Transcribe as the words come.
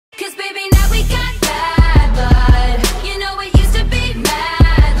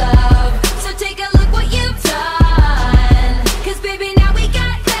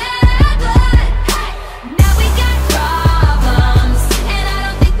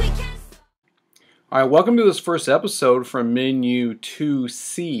All right, welcome to this first episode from Menu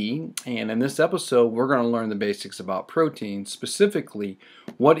 2C, and in this episode we're going to learn the basics about protein, specifically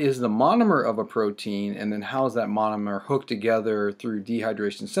what is the monomer of a protein, and then how is that monomer hooked together through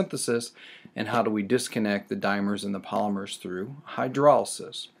dehydration synthesis, and how do we disconnect the dimers and the polymers through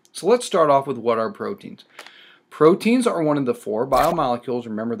hydrolysis. So let's start off with what are proteins. Proteins are one of the four biomolecules.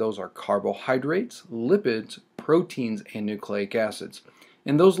 Remember, those are carbohydrates, lipids, proteins, and nucleic acids.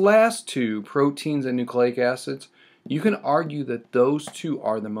 And those last two, proteins and nucleic acids, you can argue that those two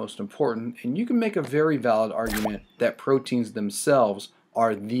are the most important, and you can make a very valid argument that proteins themselves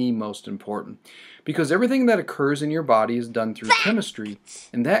are the most important, because everything that occurs in your body is done through chemistry,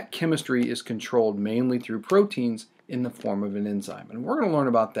 and that chemistry is controlled mainly through proteins in the form of an enzyme. And we're going to learn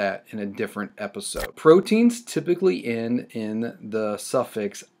about that in a different episode. Proteins typically end in the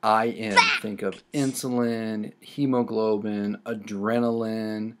suffix "in". Think of insulin, hemoglobin,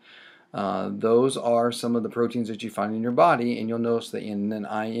 adrenaline. Those are some of the proteins that you find in your body, and you'll notice they end in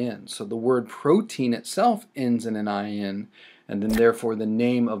an "in". So the word protein itself ends in an "in", and then therefore the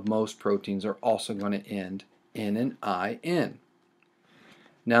name of most proteins are also going to end in an "in".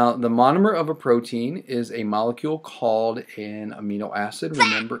 Now, the monomer of a protein is a molecule called an amino acid.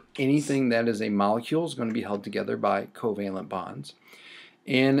 Remember, anything that is a molecule is going to be held together by covalent bonds.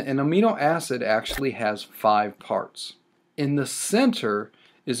 And an amino acid actually has 5 parts. In the center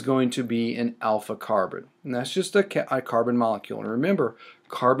is going to be an alpha carbon. And that's just a carbon molecule. And remember,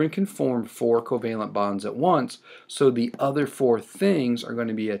 carbon can form 4 covalent bonds at once, so the other 4 things are going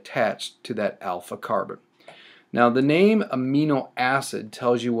to be attached to that alpha carbon. Now, the name amino acid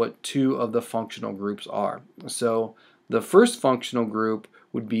tells you what 2 of the functional groups are. So the first functional group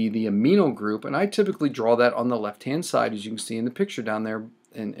would be the amino group, and I typically draw that on the left-hand side, as you can see in the picture down there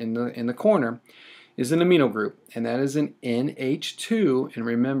in the corner, is an amino group, and that is an NH2. And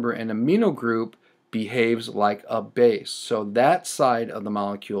remember, an amino group behaves like a base, so that side of the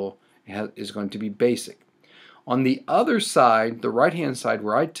molecule is going to be basic. On the other side, the right-hand side,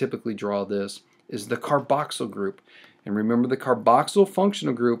 where I typically draw this, is the carboxyl group. And remember, the carboxyl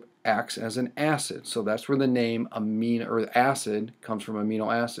functional group acts as an acid. So that's where the name amino or acid comes from,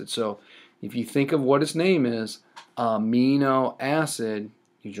 amino acid. So if you think of what its name is, amino acid,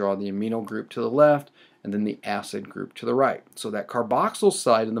 you draw the amino group to the left and then the acid group to the right. So that carboxyl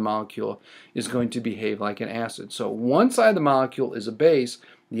side of the molecule is going to behave like an acid. So one side of the molecule is a base,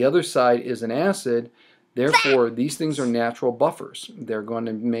 the other side is an acid. Therefore, these things are natural buffers. They're going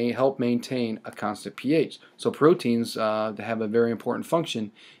to help maintain a constant pH. So proteins have a very important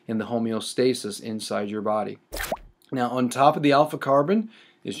function in the homeostasis inside your body. Now, on top of the alpha carbon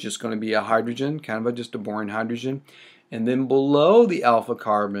is just going to be a hydrogen, kind of just a boring hydrogen. And then below the alpha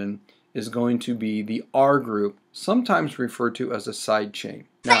carbon is going to be the R group, sometimes referred to as a side chain.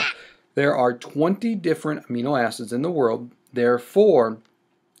 Now, there are 20 different amino acids in the world. Therefore,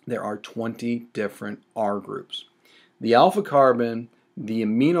 there are 20 different R groups. The alpha carbon, the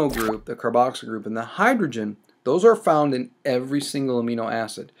amino group, the carboxyl group, and the hydrogen, those are found in every single amino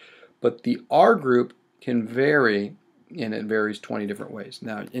acid. But the R group can vary, and it varies 20 different ways.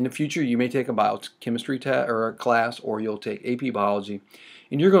 Now, in the future, you may take a biochemistry or a class, or you'll take AP biology,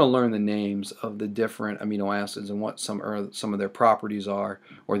 and you're going to learn the names of the different amino acids and what some of their properties are,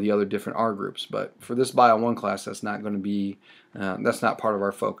 or the other different R groups. But for this Bio 1 class, that's not going to be that's not part of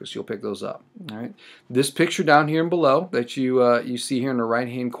our focus. You'll pick those up. All right. This picture down here and below that you see here in the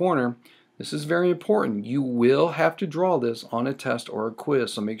right-hand corner, this is very important. You will have to draw this on a test or a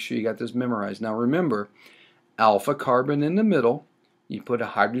quiz, so make sure you got this memorized. Now remember, alpha carbon in the middle, you put a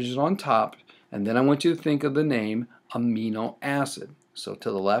hydrogen on top, and then I want you to think of the name amino acid. So to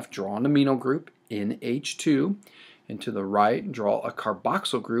the left, draw an amino group, NH2, and to the right, draw a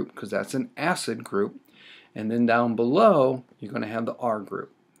carboxyl group, because that's an acid group. And then down below, you're going to have the R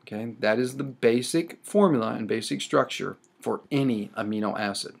group. Okay, that is the basic formula and basic structure for any amino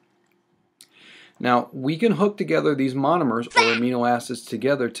acid. Now, we can hook together these monomers or amino acids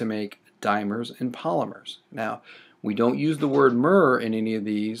together to make dimers and polymers. Now, we don't use the word mer in any of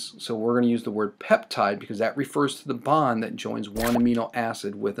these, so we're going to use the word peptide, because that refers to the bond that joins one amino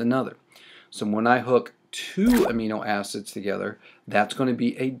acid with another. So when I hook 2 amino acids together, that's going to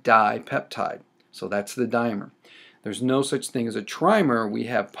be a dipeptide. So that's the dimer. There's no such thing as a trimer. We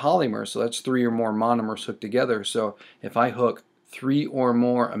have polymer, so that's 3 or more monomers hooked together. So if I hook 3 or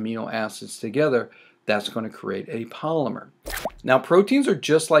more amino acids together, that's going to create a polymer. Now, proteins are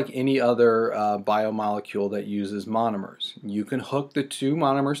just like any other biomolecule that uses monomers. You can hook the 2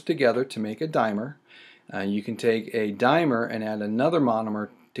 monomers together to make a dimer. You can take a dimer and add another monomer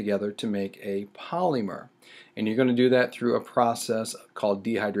together to make a polymer. And you're going to do that through a process called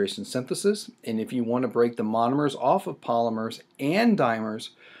dehydration synthesis. And if you want to break the monomers off of polymers and dimers,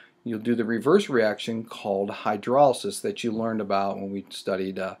 you'll do the reverse reaction called hydrolysis that you learned about when we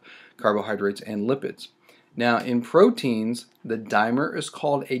studied carbohydrates and lipids. Now, in proteins, the dimer is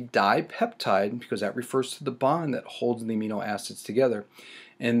called a dipeptide because that refers to the bond that holds the amino acids together.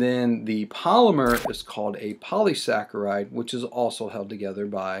 And then the polymer is called a polysaccharide, which is also held together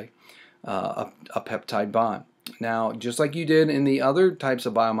by a peptide bond. Now, just like you did in the other types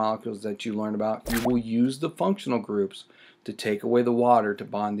of biomolecules that you learned about, you will use the functional groups to take away the water to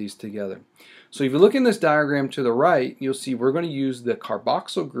bond these together. So if you look in this diagram to the right, you'll see we're going to use the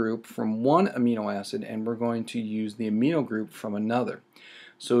carboxyl group from one amino acid and we're going to use the amino group from another.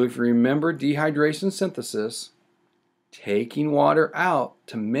 So if you remember dehydration synthesis, taking water out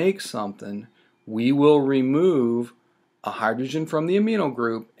to make something, we will remove a hydrogen from the amino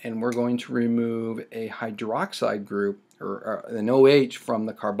group and we're going to remove a hydroxide group or an OH from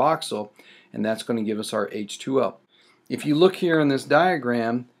the carboxyl, and that's going to give us our H2O. If you look here in this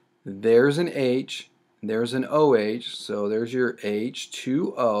diagram, there's an H, there's an OH, so there's your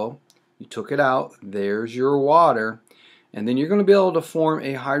H2O. You took it out, there's your water, and then you're going to be able to form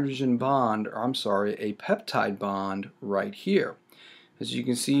a hydrogen bond, or I'm sorry, a peptide bond right here. As you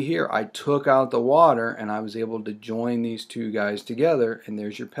can see here, I took out the water and I was able to join these two guys together, and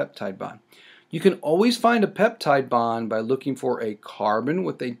there's your peptide bond. You can always find a peptide bond by looking for a carbon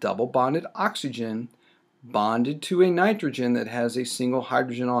with a double bonded oxygen bonded to a nitrogen that has a single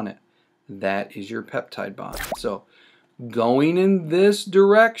hydrogen on it. That is your peptide bond. So going in this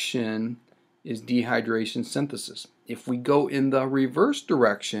direction is dehydration synthesis. If we go in the reverse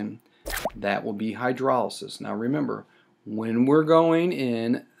direction, that will be hydrolysis. Now remember, when we're going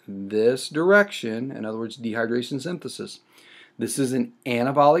in this direction, in other words, dehydration synthesis, this is an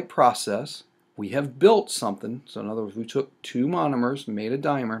anabolic process. We have built something. So in other words, we took two monomers, made a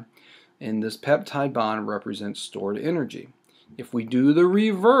dimer, and this peptide bond represents stored energy. If we do the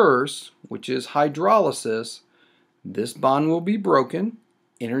reverse, which is hydrolysis, this bond will be broken,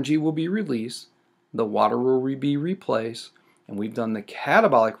 energy will be released, the water will be replaced, and we've done the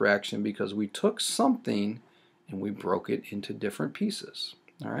catabolic reaction because we took something and we broke it into different pieces.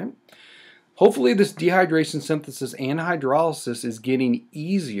 All right. Hopefully this dehydration synthesis and hydrolysis is getting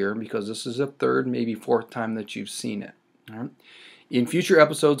easier because this is the third, maybe fourth time that you've seen it. All right. In future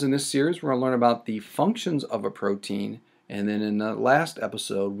episodes in this series, we're going to learn about the functions of a protein, and then in the last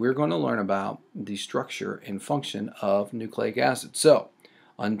episode, we're going to learn about the structure and function of nucleic acid. So,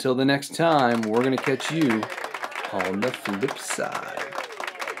 until the next time, we're going to catch you on the flip side.